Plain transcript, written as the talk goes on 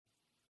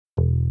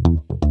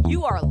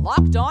You are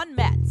Locked On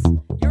Mets,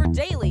 your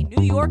daily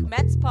New York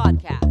Mets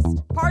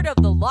podcast. Part of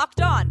the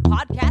Locked On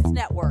Podcast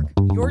Network,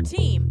 your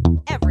team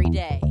every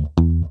day.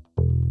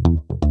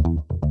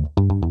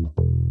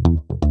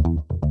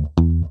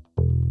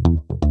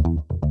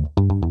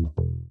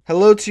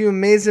 Hello to you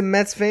amazing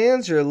Mets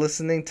fans. You're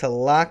listening to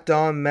Locked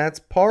On Mets,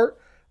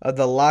 part of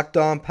the Locked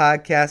On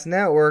Podcast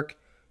Network,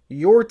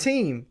 your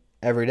team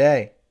every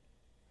day.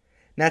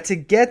 Now, to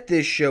get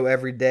this show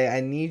every day,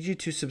 I need you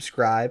to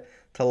subscribe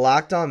to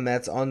Locked On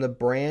Mets on the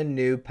brand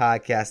new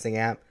podcasting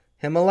app,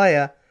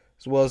 Himalaya,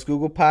 as well as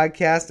Google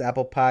Podcasts,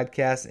 Apple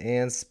Podcasts,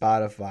 and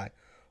Spotify.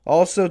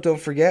 Also, don't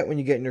forget when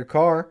you get in your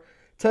car,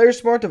 tell your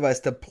smart device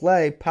to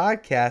play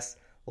podcast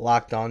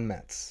Locked On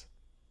Mets.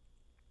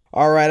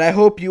 Alright, I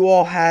hope you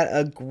all had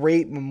a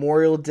great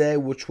Memorial Day,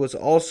 which was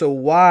also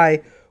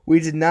why we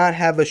did not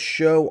have a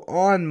show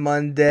on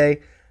Monday,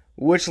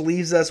 which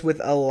leaves us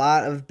with a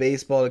lot of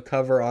baseball to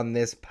cover on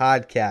this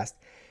podcast.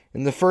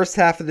 In the first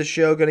half of the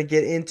show, going to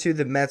get into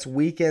the Mets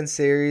weekend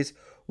series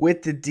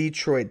with the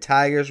Detroit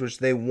Tigers, which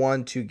they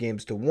won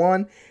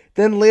 2-1.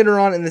 Then later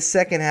on in the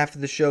second half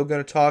of the show,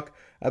 going to talk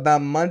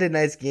about Monday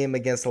night's game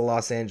against the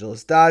Los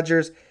Angeles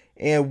Dodgers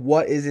and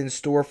what is in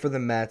store for the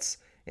Mets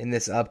in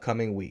this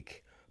upcoming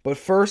week. But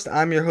first,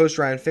 I'm your host,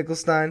 Ryan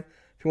Finkelstein.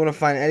 If you want to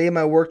find any of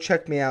my work,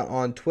 check me out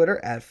on Twitter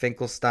at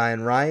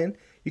FinkelsteinRyan.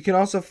 You can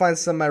also find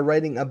some of my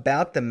writing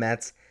about the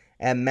Mets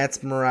at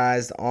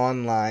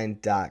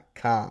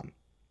MetsMemorizedOnline.com.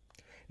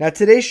 Now,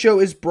 today's show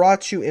is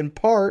brought to you in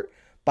part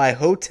by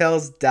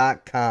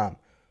Hotels.com.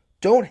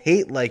 Don't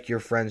hate like your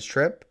friend's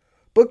trip.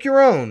 Book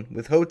your own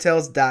with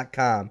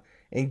Hotels.com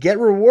and get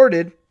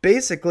rewarded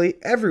basically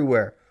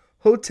everywhere.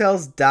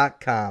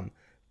 Hotels.com.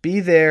 Be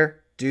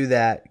there, do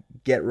that,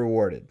 get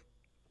rewarded.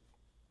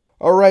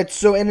 Alright,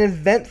 so an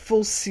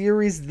eventful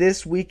series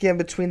this weekend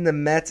between the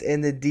Mets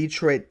and the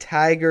Detroit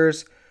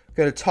Tigers.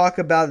 Going to talk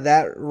about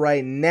that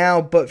right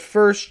now, but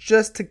first,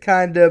 just to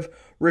kind of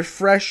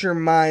refresh your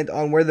mind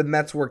on where the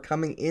Mets were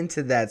coming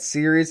into that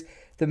series.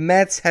 The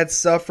Mets had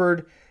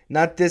suffered,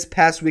 not this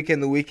past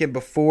weekend, the weekend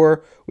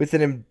before, with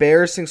an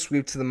embarrassing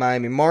sweep to the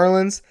Miami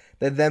Marlins.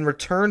 They then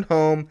returned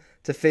home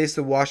to face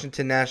the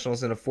Washington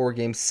Nationals in a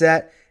 4-game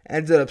set,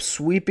 ended up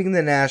sweeping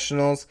the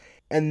Nationals,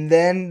 and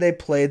then they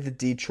played the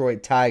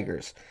Detroit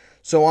Tigers.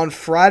 So on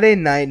Friday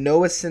night,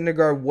 Noah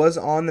Syndergaard was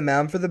on the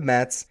mound for the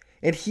Mets,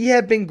 and he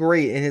had been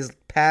great in his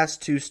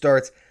past 2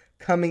 starts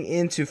coming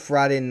into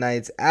Friday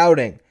night's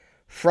outing.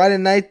 Friday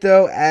night,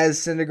 though, as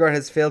Syndergaard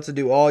has failed to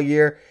do all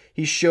year,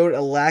 he showed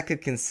a lack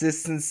of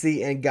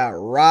consistency and got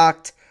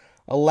rocked.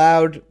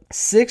 Allowed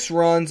 6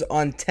 runs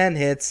on 10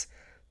 hits,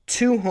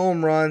 2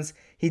 home runs.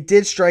 He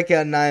did strike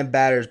out 9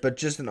 batters, but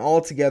just an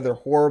altogether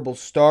horrible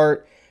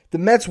start. The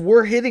Mets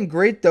were hitting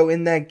great, though,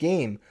 in that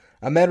game.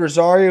 Ahmed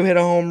Rosario hit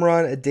a home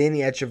run. Adeiny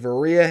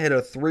Hechavarria hit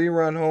a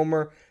 3-run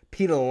homer.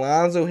 Pete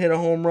Alonso hit a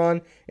home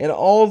run. And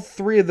all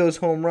 3 of those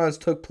home runs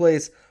took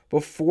place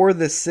before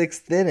the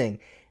 6th inning.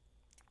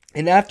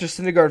 And after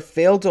Syndergaard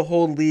failed to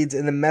hold leads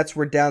and the Mets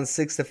were down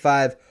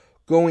 6-5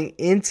 going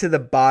into the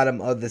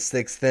bottom of the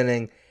 6th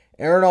inning,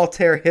 Aaron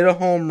Altherr hit a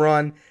home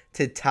run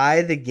to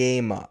tie the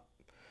game up.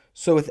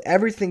 So with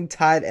everything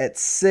tied at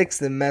 6,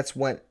 the Mets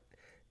went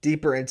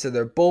deeper into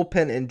their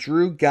bullpen, and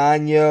Drew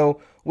Gagnon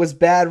was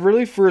bad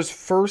really for his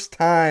first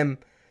time,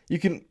 you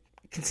can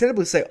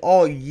considerably say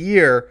all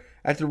year,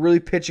 after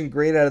really pitching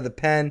great out of the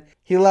pen.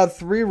 He allowed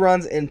 3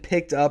 runs and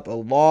picked up a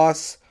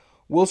loss.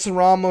 Wilson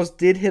Ramos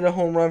did hit a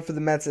home run for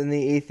the Mets in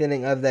the 8th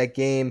inning of that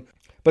game,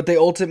 but they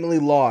ultimately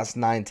lost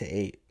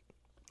 9-8.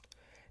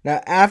 Now,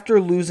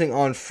 after losing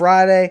on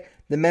Friday,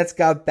 the Mets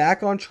got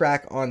back on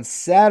track on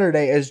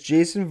Saturday as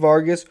Jason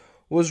Vargas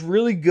was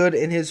really good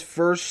in his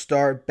first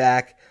start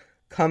back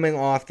coming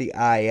off the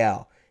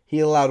IL. He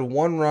allowed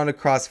 1 run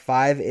across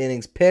 5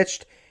 innings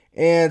pitched,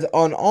 and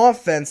on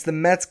offense, the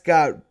Mets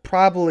got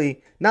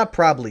definitely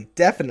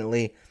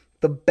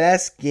the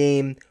best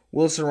game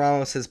Wilson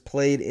Ramos has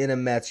played in a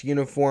Mets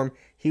uniform.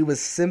 He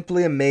was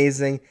simply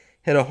amazing.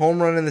 Hit a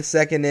home run in the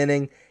 2nd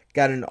inning,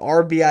 got an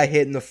RBI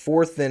hit in the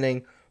 4th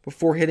inning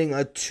before hitting a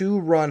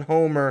 2-run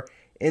homer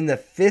in the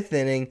 5th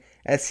inning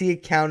as he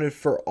accounted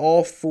for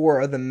all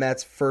 4 of the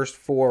Mets' first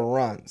 4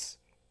 runs.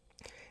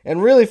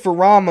 And really for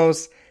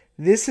Ramos,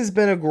 this has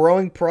been a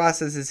growing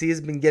process as he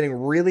has been getting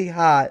really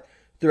hot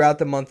throughout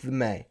the month of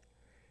May.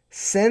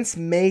 Since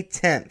May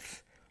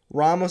 10th,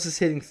 Ramos is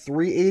hitting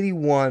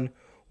 .381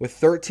 with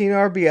 13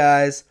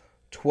 RBIs,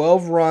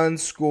 12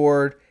 runs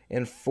scored,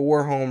 and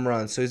 4 home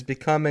runs. So he's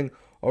becoming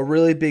a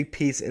really big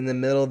piece in the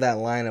middle of that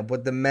lineup,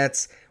 what the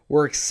Mets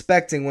were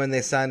expecting when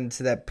they signed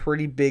into that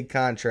pretty big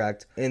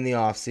contract in the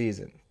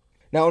offseason.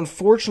 Now,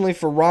 unfortunately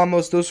for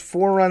Ramos, those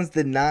 4 runs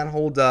did not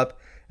hold up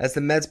as the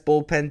Mets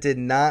bullpen did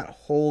not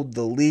hold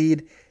the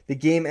lead. The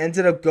game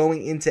ended up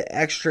going into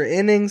extra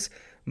innings,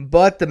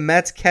 but the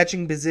Mets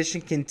catching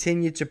position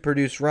continued to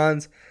produce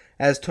runs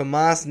as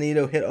Tomas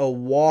Nido hit a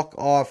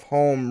walk-off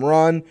home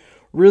run.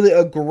 Really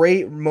a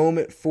great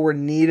moment for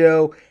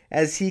Nido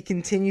as he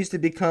continues to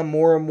become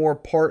more and more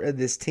part of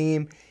this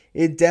team.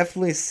 It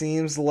definitely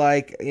seems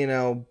like,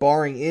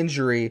 barring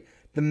injury,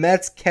 the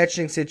Mets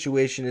catching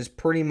situation is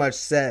pretty much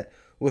set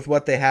with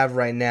what they have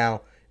right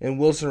now, and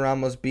Wilson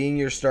Ramos being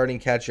your starting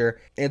catcher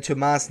and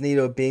Tomas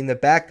Nido being the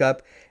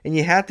backup. And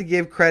you have to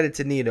give credit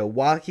to Nido.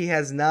 While he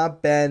has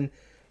not been,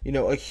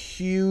 a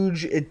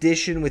huge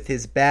addition with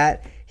his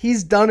bat,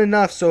 he's done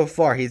enough so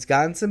far. He's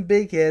gotten some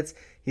big hits.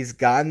 He's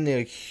gotten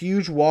a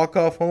huge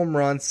walk-off home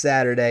run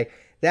Saturday.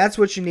 That's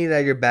what you need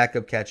out of your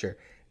backup catcher.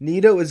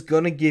 Nido is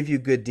going to give you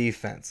good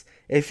defense.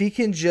 If he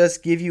can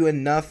just give you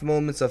enough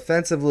moments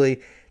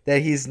offensively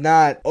that he's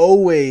not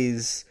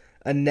always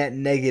a net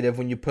negative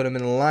when you put him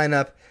in the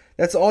lineup,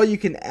 that's all you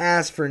can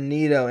ask for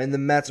Nido, and the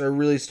Mets are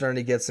really starting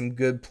to get some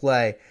good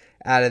play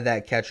out of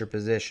that catcher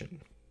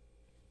position.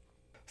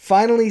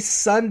 Finally,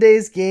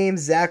 Sunday's game,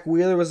 Zach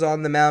Wheeler was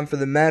on the mound for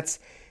the Mets,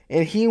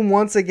 and he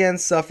once again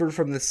suffered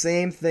from the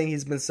same thing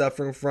he's been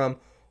suffering from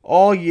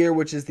all year,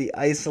 which is the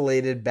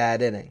isolated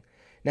bad inning.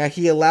 Now,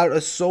 he allowed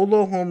a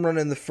solo home run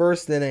in the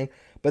first inning,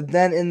 but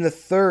then in the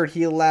third,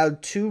 he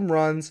allowed 2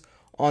 runs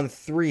on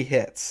 3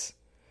 hits.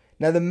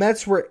 Now, the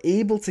Mets were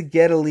able to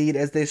get a lead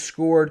as they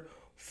scored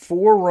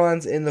 4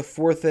 runs in the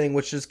fourth inning,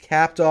 which is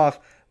capped off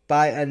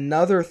by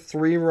another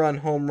 3-run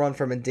home run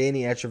from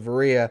Adeiny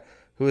Hechavarria,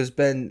 who has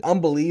been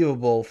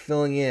unbelievable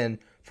filling in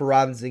for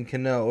Robinson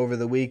Cano over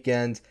the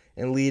weekend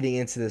and leading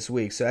into this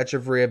week. So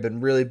Hechavarria has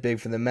been really big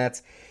for the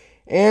Mets.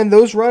 And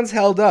those runs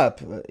held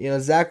up.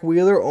 Zach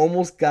Wheeler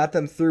almost got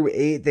them through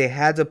 8. They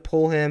had to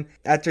pull him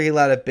after he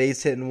allowed a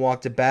base hit and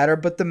walked a batter.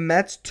 But the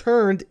Mets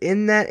turned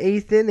in that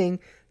 8th inning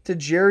to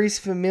Jeurys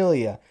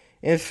Familia.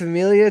 And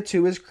Familia,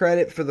 to his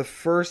credit, for the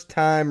first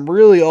time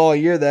really all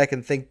year that I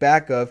can think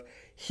back of,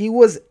 he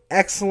was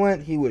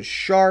excellent. He was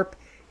sharp.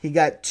 He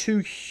got 2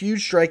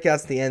 huge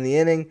strikeouts at the end of the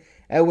inning.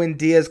 Edwin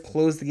Diaz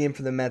closed the game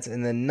for the Mets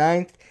in the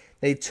 9th.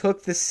 They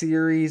took the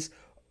series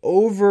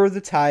over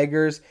the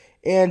Tigers,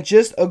 and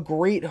just a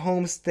great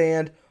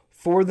homestand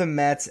for the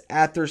Mets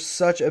after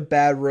such a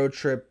bad road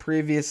trip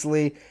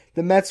previously.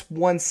 The Mets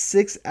won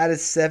 6 out of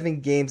 7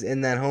 games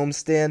in that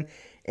homestand,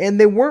 and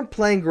they weren't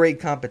playing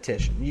great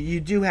competition. You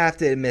do have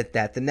to admit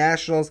that. The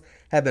Nationals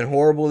have been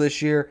horrible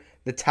this year.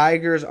 The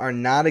Tigers are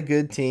not a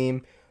good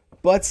team,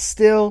 but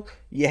still,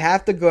 you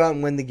have to go out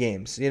and win the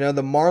games. The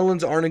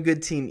Marlins aren't a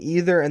good team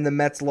either, and the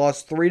Mets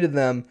lost 3 to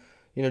them,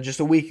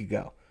 just a week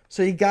ago.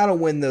 So you got to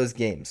win those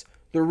games.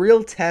 The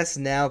real test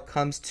now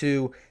comes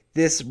to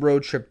this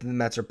road trip that the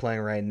Mets are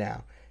playing right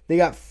now. They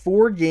got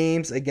 4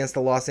 games against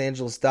the Los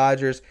Angeles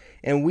Dodgers,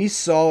 and we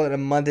saw in a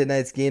Monday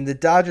night's game, the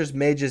Dodgers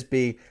may just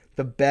be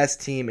the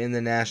best team in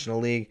the National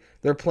League.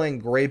 They're playing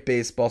great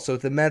baseball, so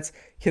if the Mets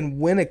can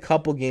win a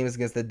couple games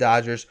against the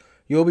Dodgers,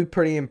 you'll be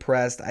pretty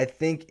impressed. I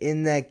think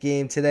in that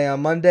game today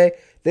on Monday,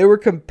 they were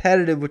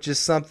competitive, which is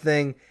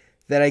something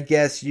that I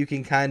guess you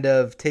can kind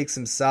of take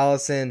some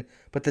solace in.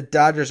 But the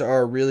Dodgers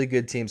are a really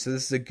good team, so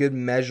this is a good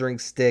measuring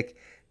stick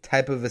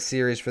type of a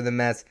series for the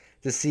Mets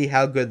to see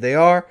how good they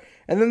are.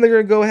 And then they're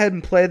going to go ahead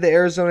and play the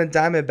Arizona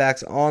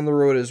Diamondbacks on the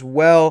road as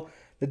well.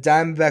 The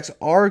Diamondbacks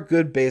are a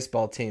good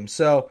baseball team,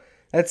 so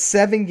that's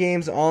 7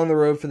 games on the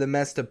road for the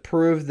Mets to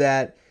prove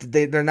that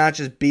they're not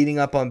just beating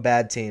up on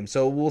bad teams.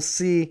 So we'll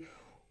see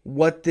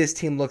what this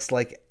team looks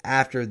like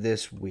after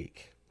this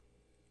week.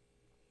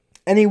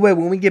 Anyway,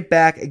 when we get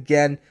back,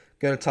 again,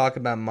 going to talk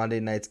about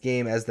Monday night's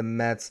game as the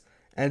Mets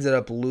ended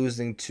up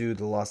losing to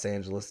the Los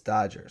Angeles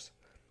Dodgers.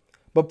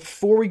 But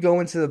before we go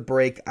into the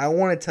break, I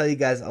want to tell you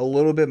guys a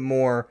little bit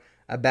more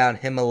about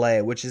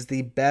Himalaya, which is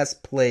the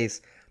best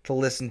place to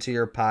listen to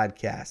your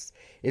podcast.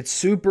 It's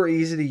super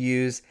easy to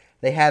use.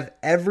 They have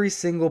every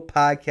single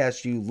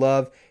podcast you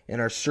love and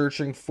are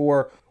searching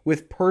for,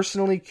 with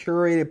personally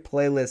curated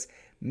playlists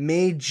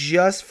made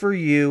just for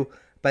you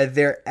by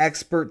their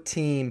expert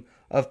team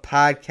of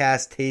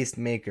podcast taste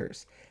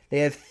makers. They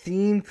have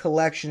themed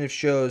collection of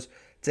shows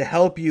to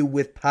help you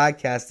with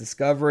podcast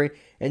discovery,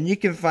 and you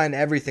can find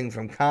everything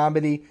from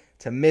comedy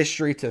to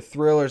mystery to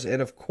thrillers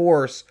and, of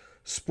course,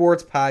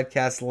 sports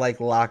podcasts like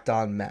Locked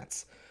On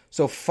Mets.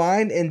 So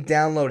find and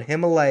download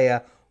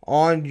Himalaya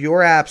on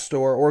your App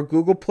Store or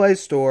Google Play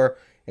Store,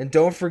 and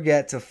don't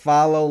forget to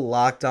follow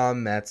Locked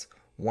On Mets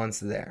once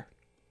there.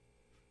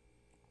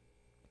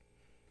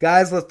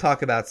 Guys, let's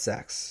talk about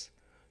sex.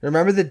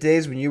 Remember the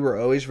days when you were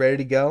always ready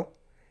to go?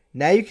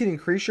 Now you can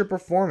increase your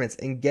performance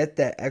and get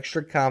that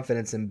extra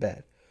confidence in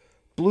bed.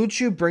 Blue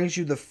Chew brings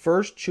you the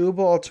first chewable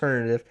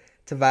alternative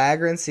to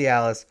Viagra and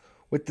Cialis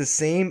with the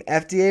same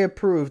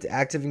FDA-approved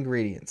active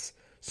ingredients,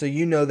 so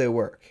you know they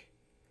work.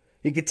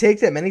 You can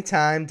take them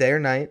anytime, day or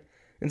night,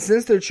 and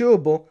since they're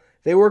chewable,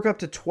 they work up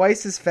to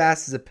twice as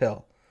fast as a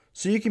pill,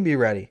 so you can be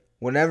ready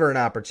whenever an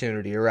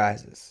opportunity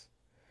arises.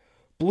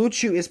 Blue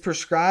Chew is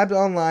prescribed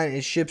online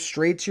and shipped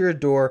straight to your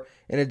door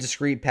in a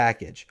discreet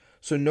package,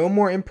 so no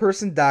more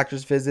in-person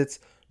doctor's visits,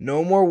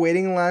 no more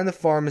waiting in line at the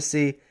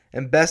pharmacy,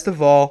 and best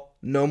of all,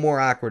 no more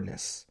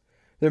awkwardness.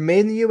 They're made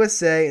in the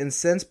USA, and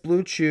since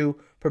Blue Chew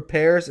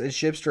prepares and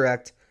ships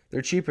direct,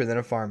 they're cheaper than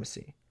a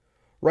pharmacy.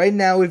 Right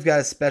now, we've got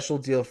a special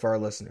deal for our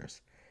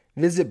listeners.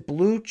 Visit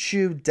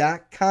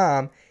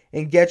BlueChew.com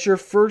and get your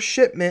first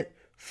shipment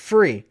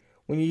free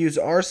when you use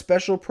our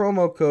special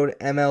promo code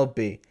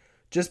MLB.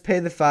 Just pay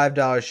the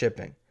 $5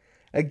 shipping.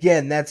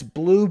 Again, that's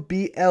Blue,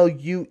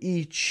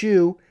 BLUE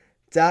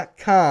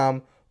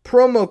Chew.com,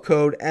 promo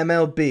code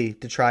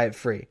MLB to try it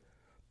free.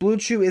 Blue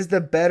Chew is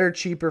the better,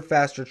 cheaper,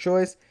 faster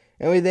choice,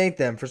 and we thank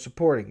them for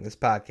supporting this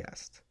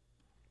podcast.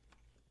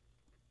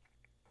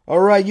 All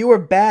right, you are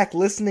back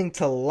listening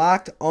to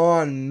Locked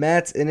On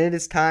Mets, and it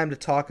is time to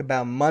talk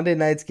about Monday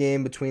night's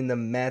game between the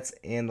Mets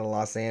and the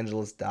Los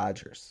Angeles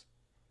Dodgers.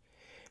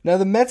 Now,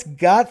 the Mets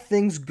got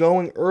things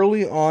going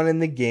early on in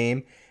the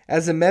game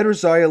as Amed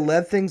Rosario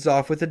led things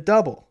off with a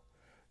double.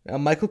 Now,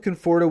 Michael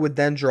Conforto would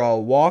then draw a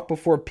walk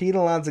before Pete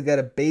Alonso got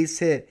a base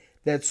hit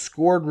that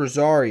scored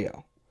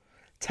Rosario.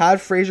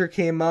 Todd Frazier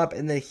came up,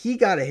 and then he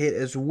got a hit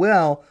as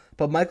well,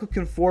 but Michael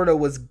Conforto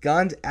was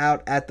gunned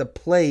out at the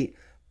plate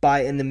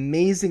by an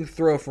amazing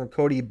throw from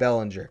Cody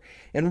Bellinger.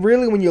 And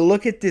really, when you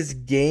look at this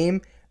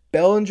game,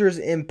 Bellinger's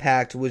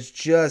impact was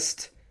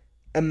just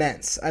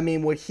immense. I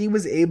mean, what he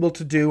was able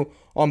to do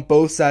on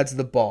both sides of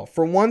the ball.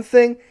 For one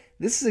thing,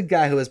 this is a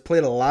guy who has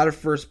played a lot of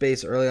first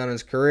base early on in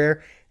his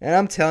career, and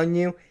I'm telling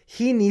you,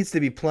 he needs to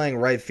be playing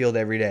right field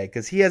every day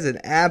because he has an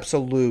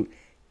absolute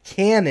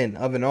cannon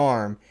of an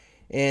arm,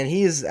 and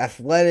he is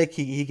athletic.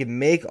 He can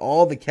make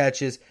all the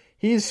catches.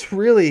 He's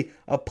really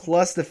a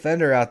plus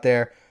defender out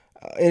there,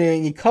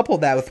 and you couple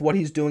that with what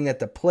he's doing at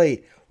the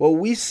plate. What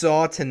we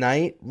saw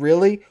tonight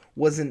really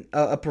was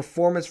a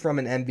performance from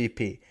an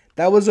MVP.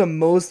 That was a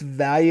most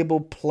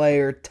valuable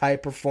player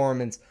type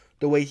performance,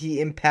 the way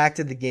he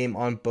impacted the game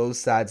on both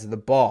sides of the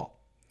ball.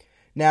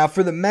 Now,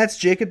 for the Mets,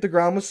 Jacob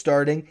deGrom was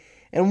starting,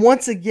 and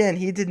once again,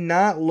 he did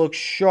not look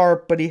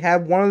sharp, but he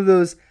had one of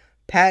those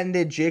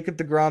patented Jacob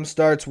deGrom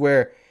starts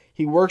where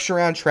he works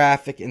around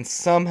traffic and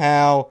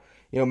somehow,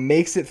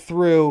 makes it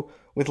through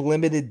with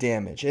limited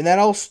damage. And that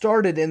all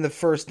started in the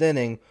first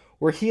inning,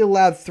 where he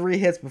allowed 3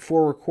 hits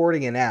before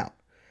recording an out.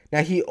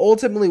 Now, he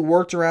ultimately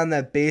worked around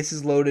that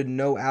bases loaded,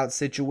 no out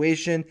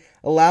situation,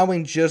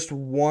 allowing just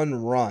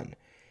 1 run.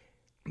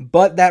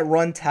 But that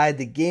run tied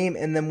the game,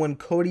 and then when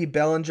Cody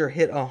Bellinger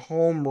hit a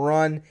home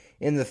run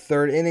in the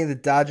 3rd inning, the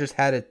Dodgers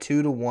had a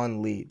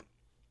 2-1 lead.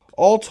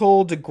 All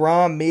told,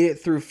 deGrom made it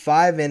through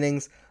 5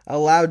 innings,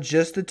 allowed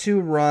just the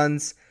 2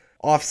 runs,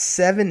 off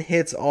 7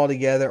 hits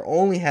altogether,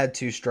 only had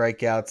 2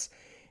 strikeouts.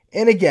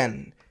 And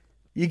again,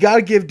 you got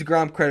to give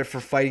deGrom credit for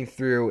fighting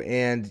through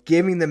and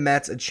giving the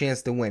Mets a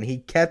chance to win. He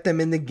kept them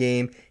in the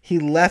game. He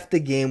left the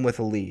game with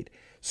a lead.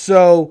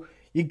 So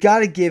you got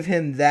to give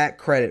him that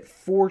credit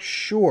for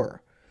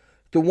sure.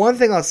 The one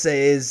thing I'll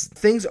say is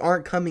things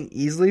aren't coming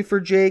easily for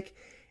Jake,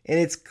 and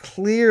it's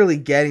clearly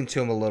getting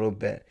to him a little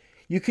bit.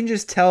 You can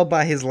just tell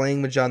by his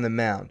language on the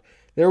mound.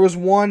 There was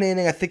one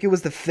inning, I think it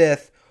was the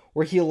 5th,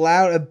 where he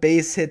allowed a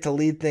base hit to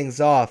lead things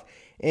off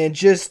and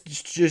just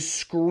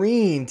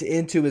screamed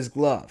into his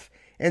glove.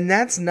 And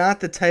that's not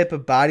the type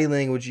of body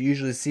language you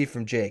usually see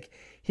from Jake.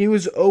 He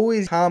was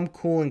always calm,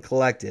 cool, and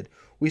collected.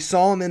 We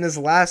saw him in his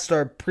last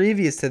start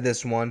previous to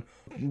this one,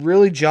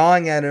 really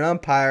jawing at an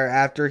umpire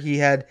after he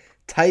had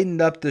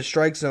tightened up the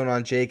strike zone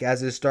on Jake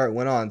as his start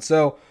went on.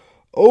 So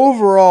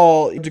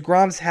overall,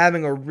 deGrom's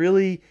having a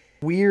really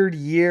weird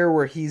year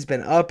where he's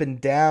been up and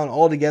down.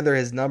 Altogether,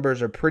 his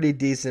numbers are pretty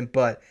decent,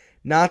 but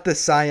not the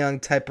Cy Young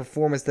type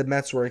performance the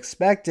Mets were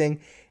expecting.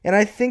 And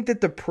I think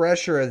that the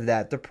pressure of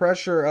that, the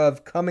pressure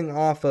of coming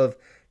off of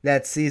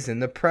that season,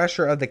 the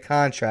pressure of the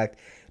contract,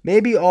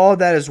 maybe all of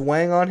that is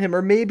weighing on him,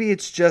 or maybe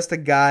it's just a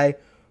guy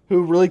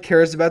who really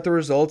cares about the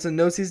results and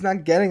knows he's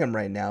not getting them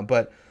right now.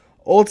 But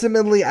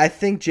ultimately, I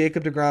think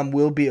Jacob deGrom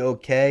will be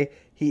okay.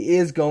 He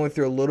is going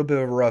through a little bit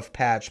of a rough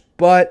patch.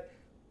 But,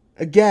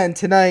 again,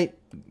 tonight,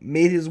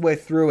 made his way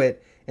through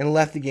it and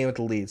left the game with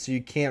the lead. So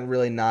you can't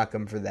really knock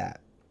him for that.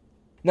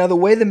 Now, the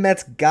way the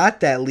Mets got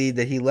that lead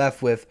that he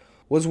left with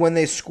was when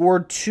they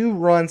scored 2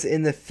 runs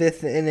in the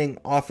 5th inning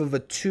off of a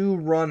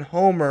 2-run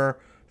homer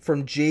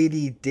from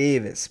J.D.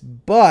 Davis.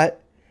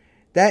 But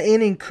that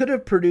inning could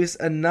have produced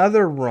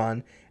another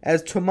run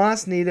as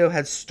Tomas Nido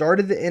had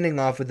started the inning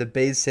off with a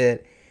base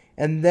hit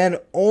and then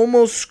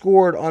almost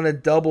scored on a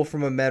double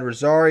from Amed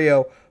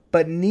Rosario,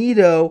 but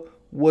Nido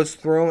was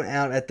thrown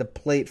out at the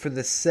plate for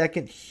the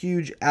second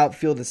huge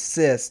outfield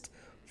assist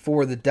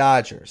for the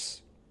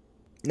Dodgers.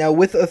 Now,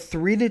 with a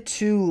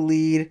 3-2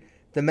 lead,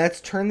 the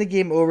Mets turned the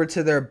game over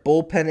to their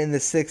bullpen in the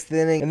 6th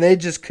inning, and they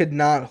just could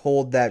not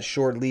hold that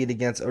short lead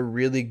against a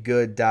really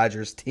good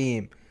Dodgers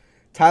team.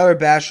 Tyler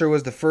Basher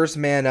was the first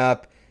man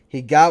up.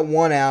 He got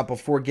 1 out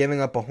before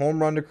giving up a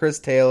home run to Chris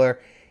Taylor,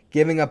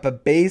 giving up a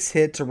base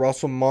hit to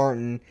Russell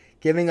Martin,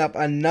 giving up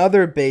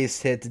another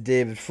base hit to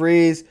David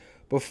Freese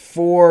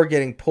before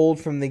getting pulled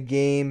from the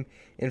game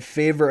in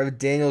favor of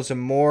Daniel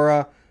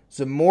Zamora.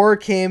 Zamora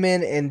came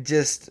in and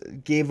just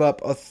gave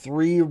up a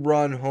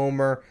 3-run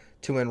homer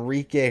to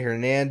Enrique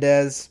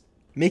Hernandez.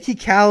 Mickey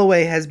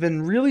Callaway has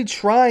been really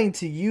trying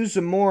to use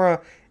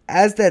Zamora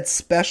as that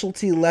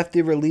specialty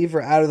lefty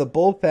reliever out of the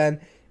bullpen,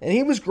 and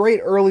he was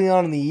great early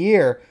on in the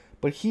year,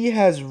 but he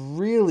has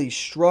really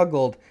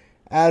struggled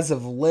as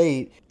of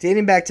late,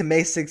 dating back to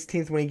May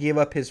 16th when he gave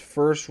up his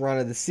first run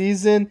of the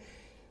season.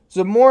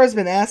 Zamora has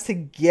been asked to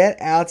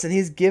get outs, and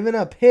he's given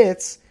up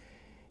hits,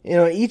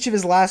 each of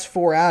his last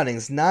 4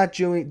 outings, not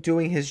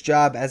doing his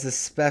job as a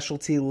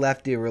specialty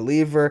lefty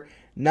reliever,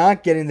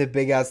 not getting the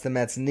big outs the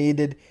Mets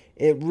needed.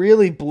 It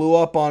really blew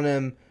up on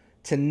him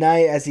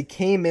tonight as he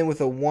came in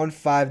with a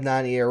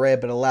 1.59 ERA,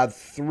 but allowed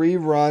 3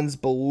 runs,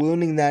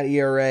 ballooning that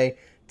ERA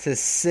to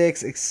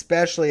 6,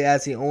 especially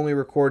as he only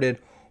recorded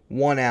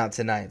 1 out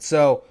tonight.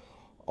 So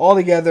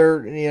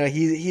altogether,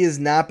 he has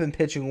not been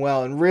pitching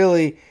well, and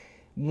really,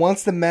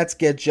 once the Mets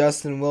get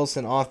Justin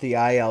Wilson off the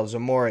IL,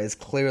 Zamora is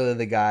clearly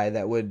the guy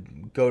that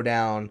would go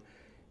down in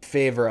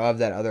favor of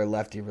that other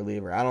lefty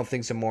reliever. I don't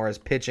think Zamora is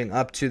pitching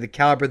up to the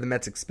caliber the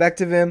Mets expect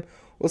of him.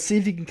 We'll see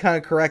if he can kind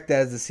of correct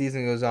that as the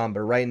season goes on,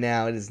 but right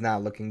now it is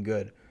not looking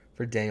good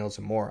for Daniel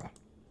Zamora.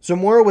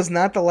 Zamora was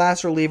not the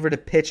last reliever to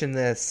pitch in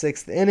the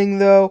 6th inning,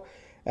 though,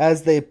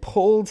 as they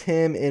pulled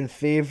him in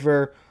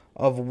favor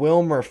of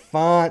Wilmer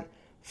Font.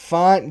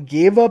 Font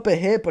gave up a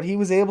hit, but he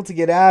was able to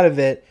get out of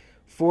it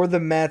for the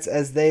Mets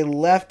as they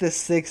left the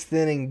 6th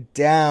inning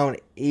down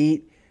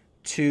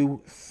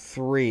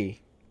 8-3.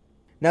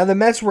 Now the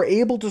Mets were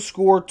able to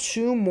score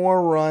 2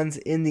 more runs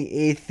in the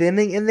 8th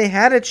inning, and they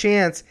had a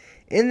chance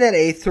in that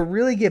 8th to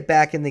really get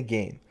back in the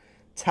game.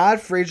 Todd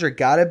Frazier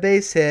got a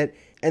base hit,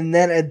 and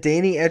then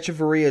Adeiny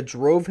Hechavarria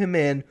drove him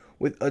in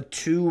with a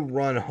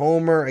 2-run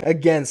homer.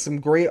 Again,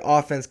 some great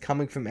offense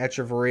coming from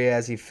Hechavarria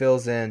as he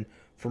fills in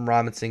from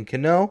Robinson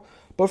Cano.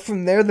 But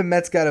from there, the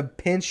Mets got a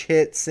pinch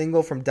hit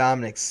single from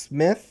Dominic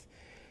Smith.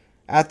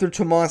 After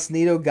Tomas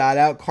Nido got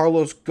out,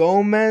 Carlos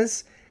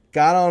Gomez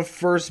got on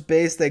first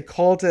base. They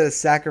called it a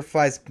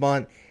sacrifice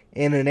bunt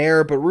and an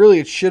error, but really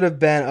it should have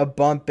been a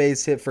bunt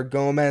base hit for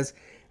Gomez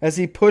as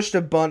he pushed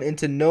a bunt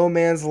into no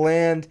man's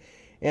land,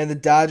 and the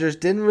Dodgers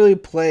didn't really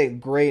play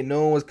it great.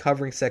 No one was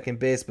covering second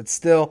base, but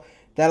still,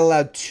 that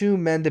allowed 2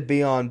 men to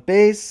be on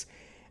base.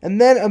 And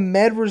then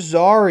Amed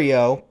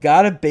Rosario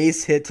got a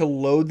base hit to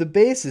load the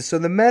bases. So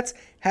the Mets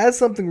had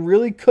something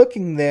really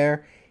cooking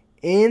there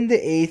in the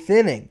 8th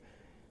inning.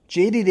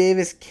 J.D.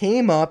 Davis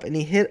came up and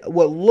he hit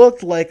what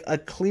looked like a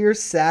clear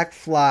sac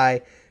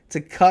fly to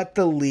cut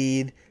the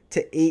lead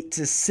to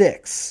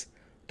 8-6.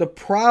 The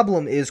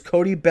problem is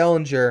Cody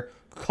Bellinger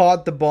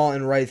caught the ball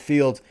in right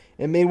field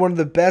and made one of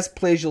the best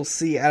plays you'll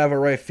see out of a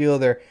right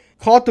fielder.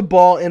 Caught the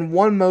ball in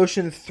one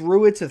motion,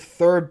 threw it to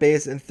third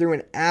base, and threw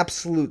an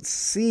absolute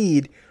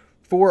seed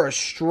for a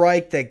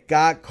strike that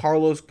got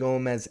Carlos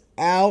Gomez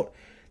out.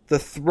 The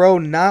throw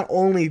not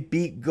only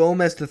beat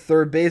Gomez to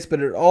third base, but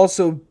it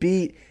also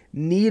beat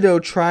Nido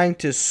trying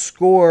to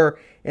score,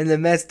 and the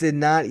Mets did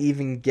not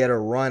even get a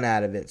run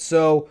out of it.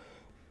 So,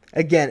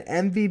 again,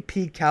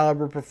 MVP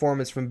caliber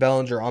performance from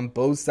Bellinger on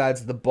both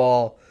sides of the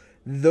ball.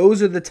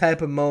 Those are the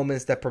type of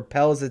moments that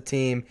propels a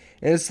team,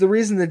 and it's the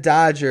reason the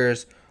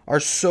Dodgers are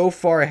so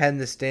far ahead in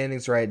the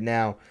standings right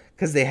now,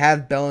 because they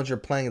have Bellinger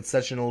playing at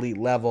such an elite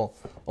level,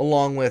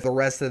 along with the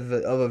rest of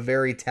a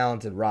very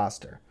talented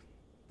roster.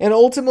 And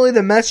ultimately,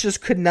 the Mets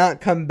just could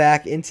not come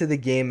back into the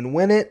game and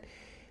win it,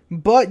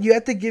 but you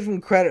have to give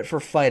them credit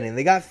for fighting.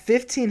 They got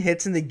 15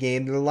 hits in the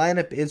game. Their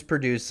lineup is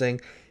producing.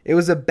 It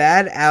was a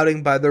bad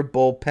outing by their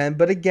bullpen,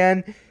 but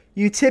again,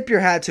 you tip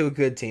your hat to a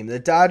good team. The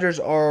Dodgers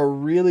are a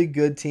really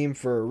good team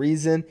for a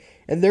reason,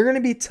 and they're going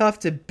to be tough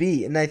to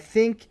beat. And I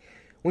think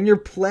when you're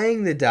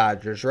playing the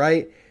Dodgers,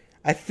 right,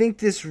 I think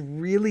this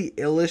really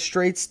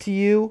illustrates to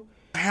you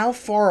how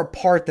far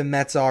apart the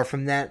Mets are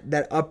from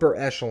that upper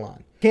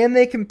echelon. Can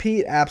they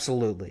compete?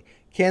 Absolutely.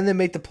 Can they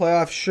make the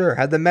playoffs? Sure.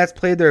 Have the Mets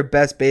played their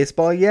best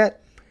baseball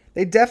yet?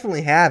 They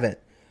definitely haven't.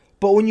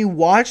 But when you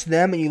watch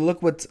them and you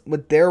look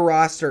what their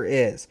roster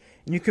is,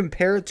 and you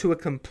compare it to a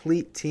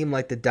complete team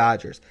like the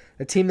Dodgers,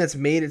 a team that's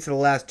made it to the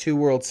last 2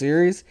 World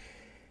Series,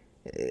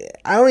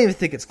 I don't even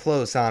think it's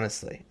close,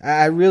 honestly.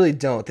 I really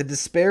don't. The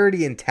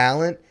disparity in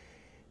talent,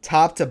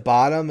 top to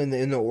bottom,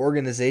 in the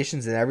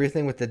organizations and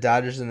everything with the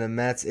Dodgers and the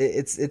Mets,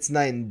 it's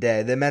night and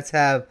day. The Mets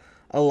have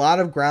a lot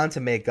of ground to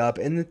make up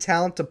in the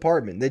talent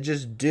department. They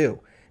just do.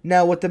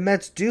 Now, what the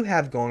Mets do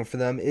have going for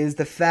them is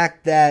the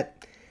fact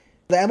that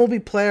the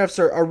MLB playoffs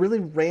are really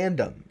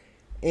random.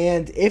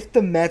 And if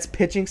the Mets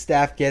pitching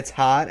staff gets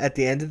hot at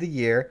the end of the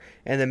year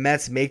and the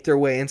Mets make their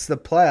way into the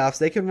playoffs,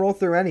 they can roll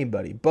through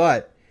anybody.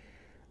 But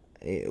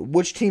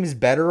which team is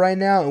better right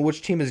now and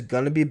which team is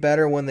going to be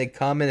better when they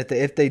come in,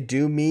 if they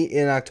do meet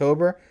in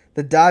October?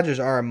 The Dodgers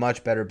are a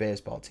much better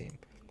baseball team.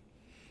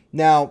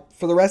 Now,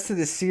 for the rest of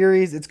the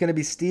series, it's going to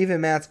be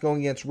Steven Matz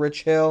going against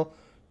Rich Hill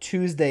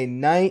Tuesday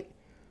night.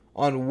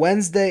 On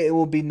Wednesday, it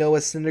will be Noah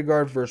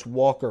Syndergaard versus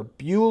Walker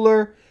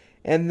Buehler.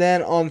 And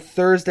then on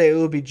Thursday, it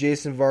will be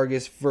Jason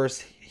Vargas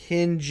versus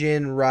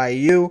Hyun-Jin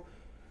Ryu.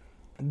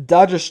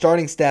 Dodgers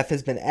starting staff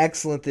has been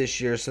excellent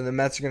this year, so the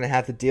Mets are going to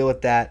have to deal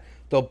with that.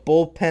 The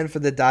bullpen for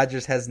the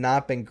Dodgers has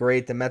not been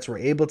great. The Mets were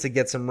able to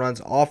get some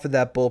runs off of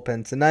that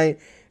bullpen tonight,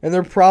 and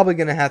they're probably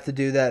going to have to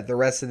do that the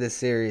rest of this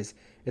series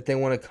if they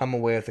want to come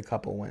away with a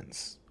couple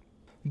wins.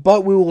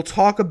 But we will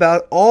talk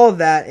about all of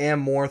that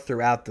and more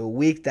throughout the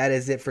week. That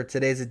is it for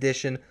today's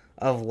edition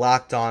of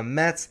Locked On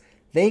Mets.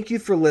 Thank you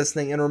for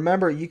listening, and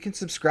remember, you can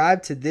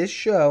subscribe to this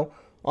show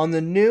on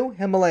the new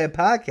Himalaya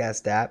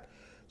Podcast app.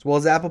 as well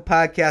as Apple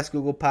Podcasts,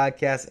 Google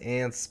Podcasts,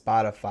 and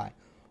Spotify.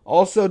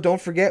 Also, don't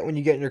forget when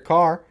you get in your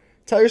car,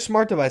 tell your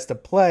smart device to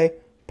play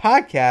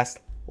podcast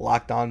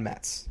Locked On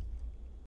Mets.